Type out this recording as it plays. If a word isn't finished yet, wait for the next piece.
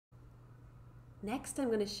Next, I'm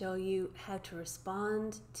going to show you how to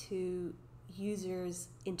respond to users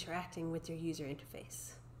interacting with your user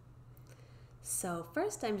interface. So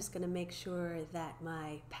first, I'm just going to make sure that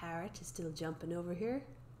my parrot is still jumping over here.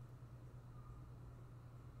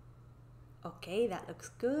 Okay, that looks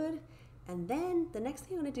good. And then the next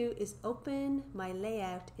thing I'm going to do is open my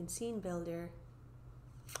layout in SceneBuilder,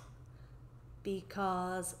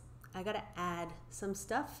 because I got to add some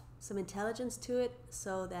stuff, some intelligence to it,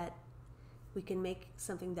 so that we can make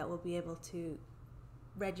something that will be able to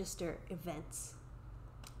register events,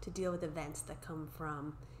 to deal with events that come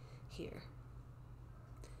from here.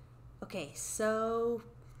 Okay, so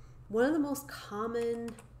one of the most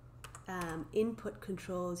common input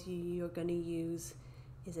controls you're going to use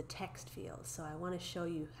is a text field. So I want to show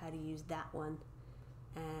you how to use that one.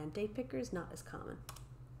 And date picker is not as common.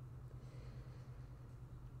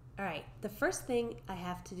 Alright, the first thing I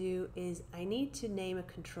have to do is I need to name a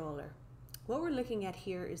controller. What we're looking at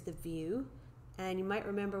here is the view, and you might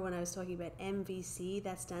remember when I was talking about MVC,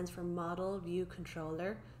 that stands for Model View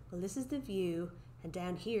Controller. Well, this is the view, and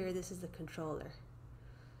down here this is the controller.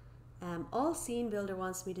 All SceneBuilder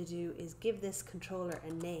wants me to do is give this controller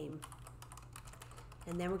a name,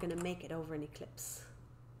 and then we're going to make it over in Eclipse.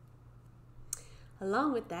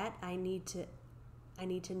 Along with that, I need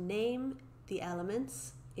to name the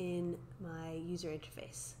elements in my user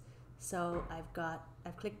interface. So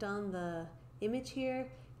I've clicked on the image here,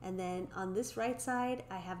 and then on this right side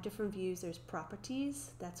I have different views. There's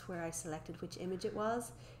properties, that's where I selected which image it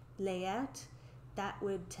was. Layout, that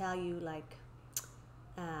would tell you like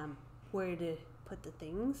where to put the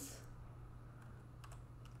things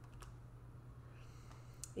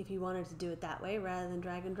if you wanted to do it that way rather than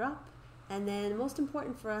drag and drop. And then most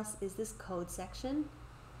important for us is this code section.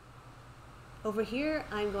 Over here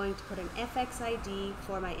I'm going to put an FX ID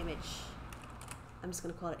for my image. I'm just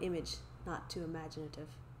going to call it image, not too imaginative.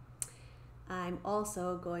 I'm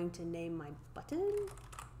also going to name my button,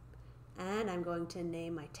 and I'm going to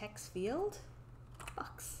name my text field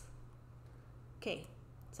box. Okay,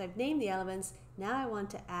 so I've named the elements. Now I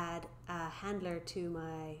want to add a handler to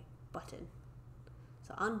my button.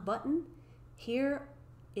 So on button, here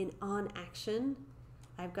in on action,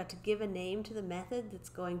 I've got to give a name to the method that's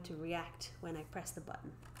going to react when I press the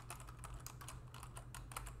button.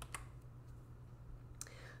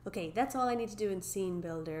 Okay, that's all I need to do in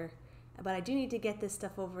SceneBuilder, but I do need to get this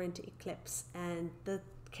stuff over into Eclipse, and the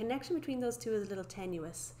connection between those two is a little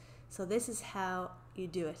tenuous. So this is how you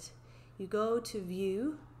do it. You go to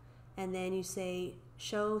View, and then you say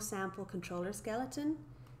Show Sample Controller Skeleton,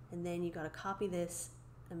 and then you got to copy this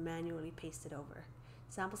and manually paste it over.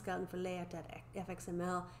 Sample skeleton for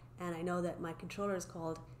layout.fxml, and I know that my controller is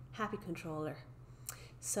called Happy Controller.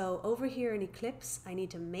 So over here in Eclipse, I need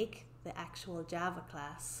to make the actual Java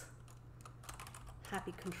class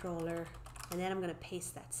Happy Controller, and then I'm going to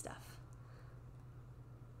paste that stuff.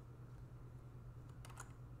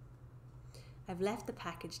 I've left the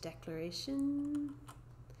package declaration,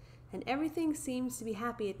 and everything seems to be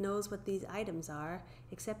happy. It knows what these items are,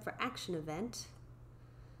 except for action event.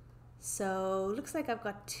 So looks like I've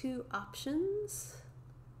got two options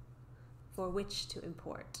for which to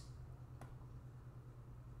import.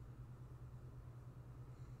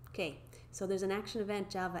 Okay, so there's an action event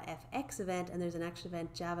JavaFX event, and there's an action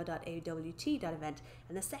event java.awt.event.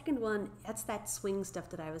 And the second one, that's that swing stuff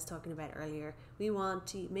that I was talking about earlier. We want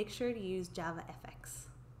to make sure to use JavaFX.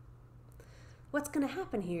 What's going to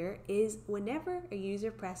happen here is whenever a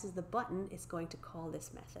user presses the button, it's going to call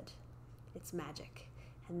this method. It's magic,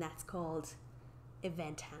 and that's called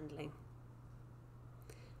event handling.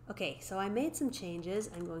 Okay, so I made some changes.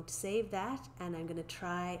 I'm going to save that, and I'm going to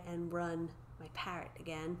try and run my parrot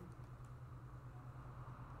again.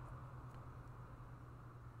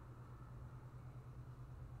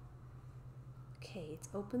 Okay, it's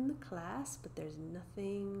opened the class, but there's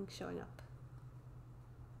nothing showing up.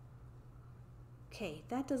 Okay,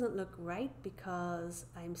 that doesn't look right because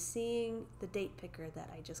I'm seeing the date picker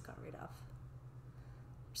that I just got rid of.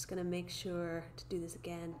 I'm just going to make sure to do this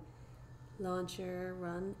again. Launcher,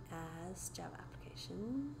 run as Java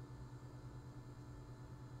application.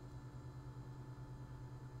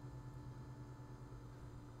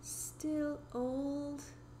 Still old.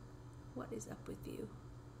 What is up with you?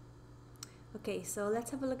 Okay, so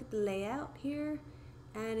let's have a look at the layout here,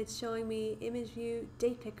 and it's showing me image view,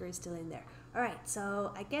 date picker is still in there. Alright,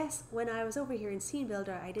 so I guess when I was over here in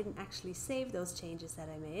SceneBuilder, I didn't actually save those changes that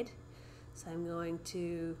I made. So I'm going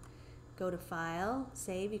to go to File,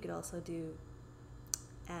 Save. You could also do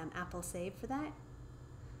Apple Save for that.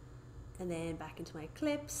 And then back into my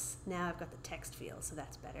Eclipse. Now I've got the text field, so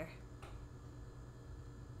that's better.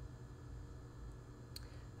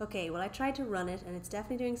 Okay, well I tried to run it and it's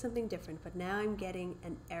definitely doing something different, but now I'm getting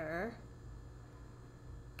an error.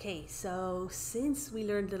 Okay, so since we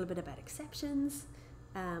learned a little bit about exceptions,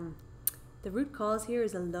 the root cause here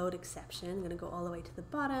is a load exception. I'm going to go all the way to the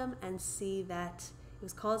bottom and see that it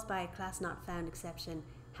was caused by a class not found exception,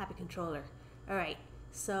 happy controller. All right,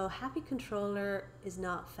 so happy controller is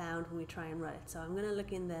not found when we try and run it. So I'm going to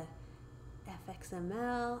look in the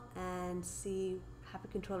fxml and see happy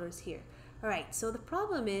controller is here. All right, so the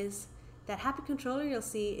problem is that happy controller you'll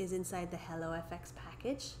see is inside the HelloFX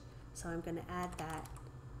package. So I'm going to add that.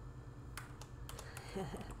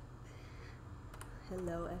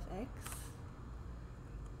 HelloFX.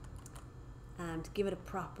 To give it a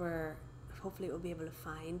proper, hopefully it will be able to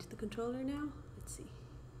find the controller now. Let's see.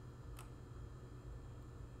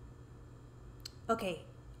 Okay,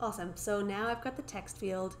 awesome. So now I've got the text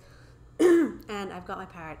field and I've got my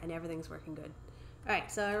parrot and everything's working good. All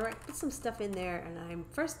right, so I put some stuff in there, and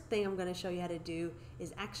first thing I'm going to show you how to do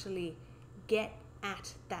is actually get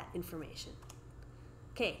at that information.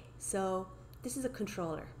 Okay, so this is a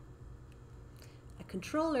controller. A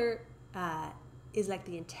controller is like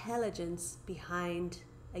the intelligence behind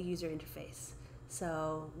a user interface.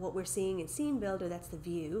 So what we're seeing in SceneBuilder, that's the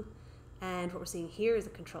view, and what we're seeing here is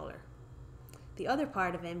a controller. The other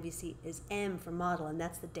part of MVC is M for model, and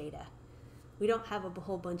that's the data. We don't have a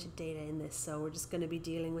whole bunch of data in this, so we're just going to be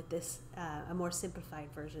dealing with this, a more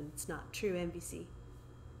simplified version. It's not true MVC.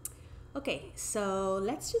 Okay, so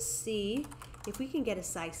let's just see if we can get a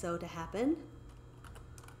CISO to happen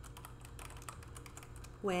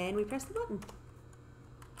when we press the button.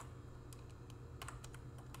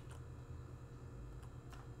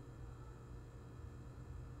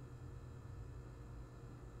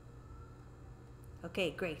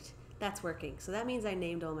 Okay, great. That's working. So that means I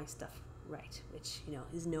named all my stuff right, which, you know,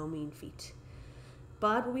 is no mean feat.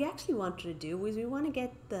 But what we actually wanted to do was we want to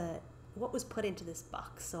get what was put into this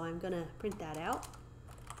box. So I'm going to print that out.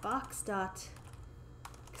 Box dot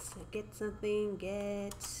get something,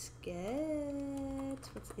 get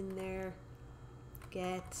what's in there,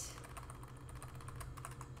 get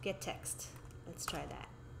text. Let's try that.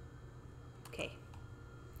 Okay.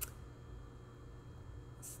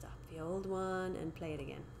 Stop the old one and play it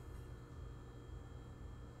again.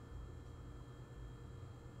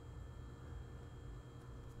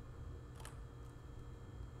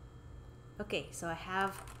 Okay, so I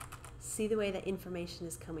see the way that information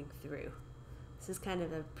is coming through. This is kind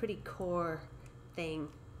of a pretty core thing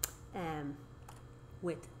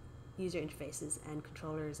with user interfaces and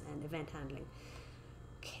controllers and event handling.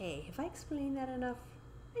 Okay, if I explain that enough,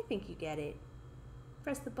 I think you get it.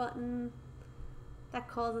 Press the button, that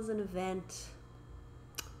causes an event.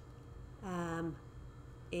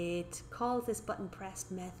 It calls this button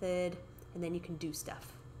pressed method, and then you can do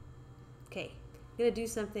stuff. Okay, I'm going to do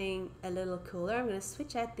something a little cooler. I'm going to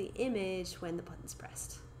switch out the image when the button's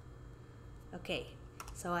pressed. Okay,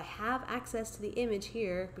 so I have access to the image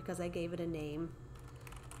here because I gave it a name,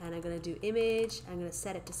 and I'm going to do image. I'm going to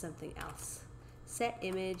set it to something else. Set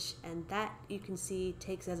image, and that you can see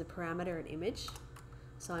takes as a parameter an image.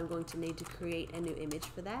 So I'm going to need to create a new image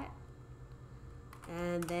for that,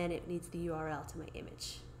 and then it needs the URL to my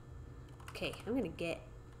image. Okay, I'm going to get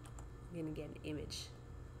an image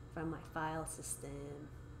from my file system.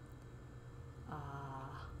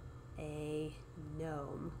 A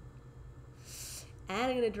gnome. And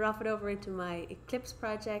I'm going to drop it over into my Eclipse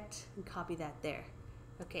project and copy that there.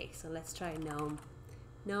 Okay, so let's try gnome.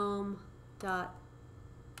 Gnome.gif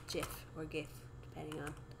or GIF, depending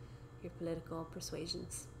on your political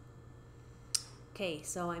persuasions. Okay,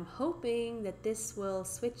 so I'm hoping that this will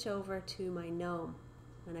switch over to my gnome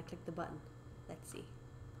when I click the button. Let's see.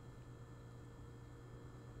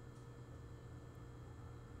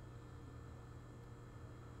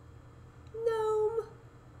 Gnome!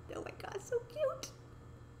 Oh my god, so cute!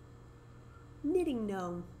 Knitting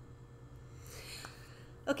gnome.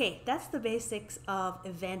 Okay, that's the basics of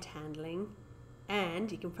event handling,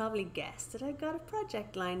 and you can probably guess that I've got a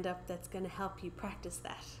project lined up that's going to help you practice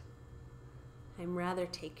that. I'm rather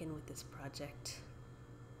taken with this project.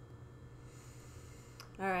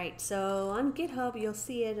 Alright, so on GitHub you'll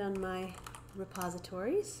see it on my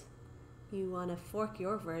repositories. You want to fork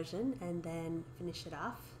your version and then finish it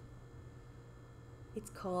off. It's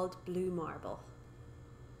called Blue Marble.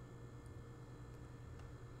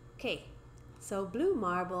 Okay, so Blue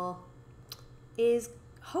Marble is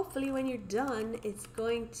hopefully when you're done, it's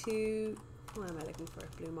going to, what am I looking for?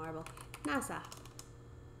 Blue Marble. NASA.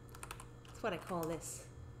 That's what I call this.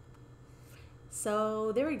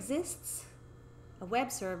 So there exists a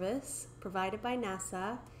web service provided by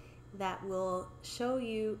NASA that will show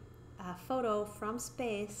you a photo from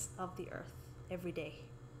space of the Earth every day.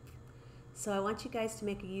 So I want you guys to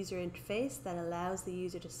make a user interface that allows the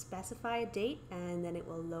user to specify a date, and then it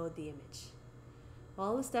will load the image.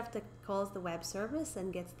 All the stuff that calls the web service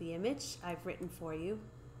and gets the image, I've written for you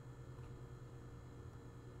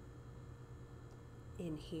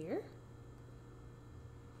in here.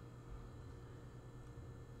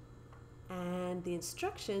 And the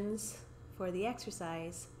instructions for the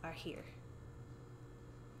exercise are here.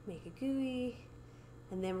 Make a GUI,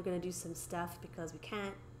 and then we're going to do some stuff because we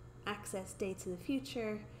can't access dates in the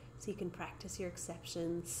future, so you can practice your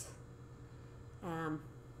exceptions. And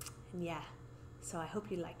yeah, so I hope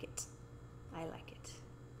you like it. I like it.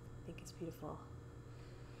 I think it's beautiful.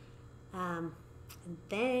 And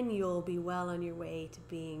then you'll be well on your way to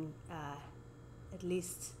being at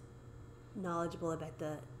least knowledgeable about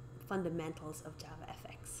the fundamentals of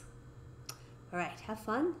JavaFX. All right, have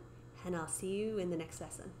fun, and I'll see you in the next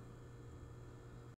lesson.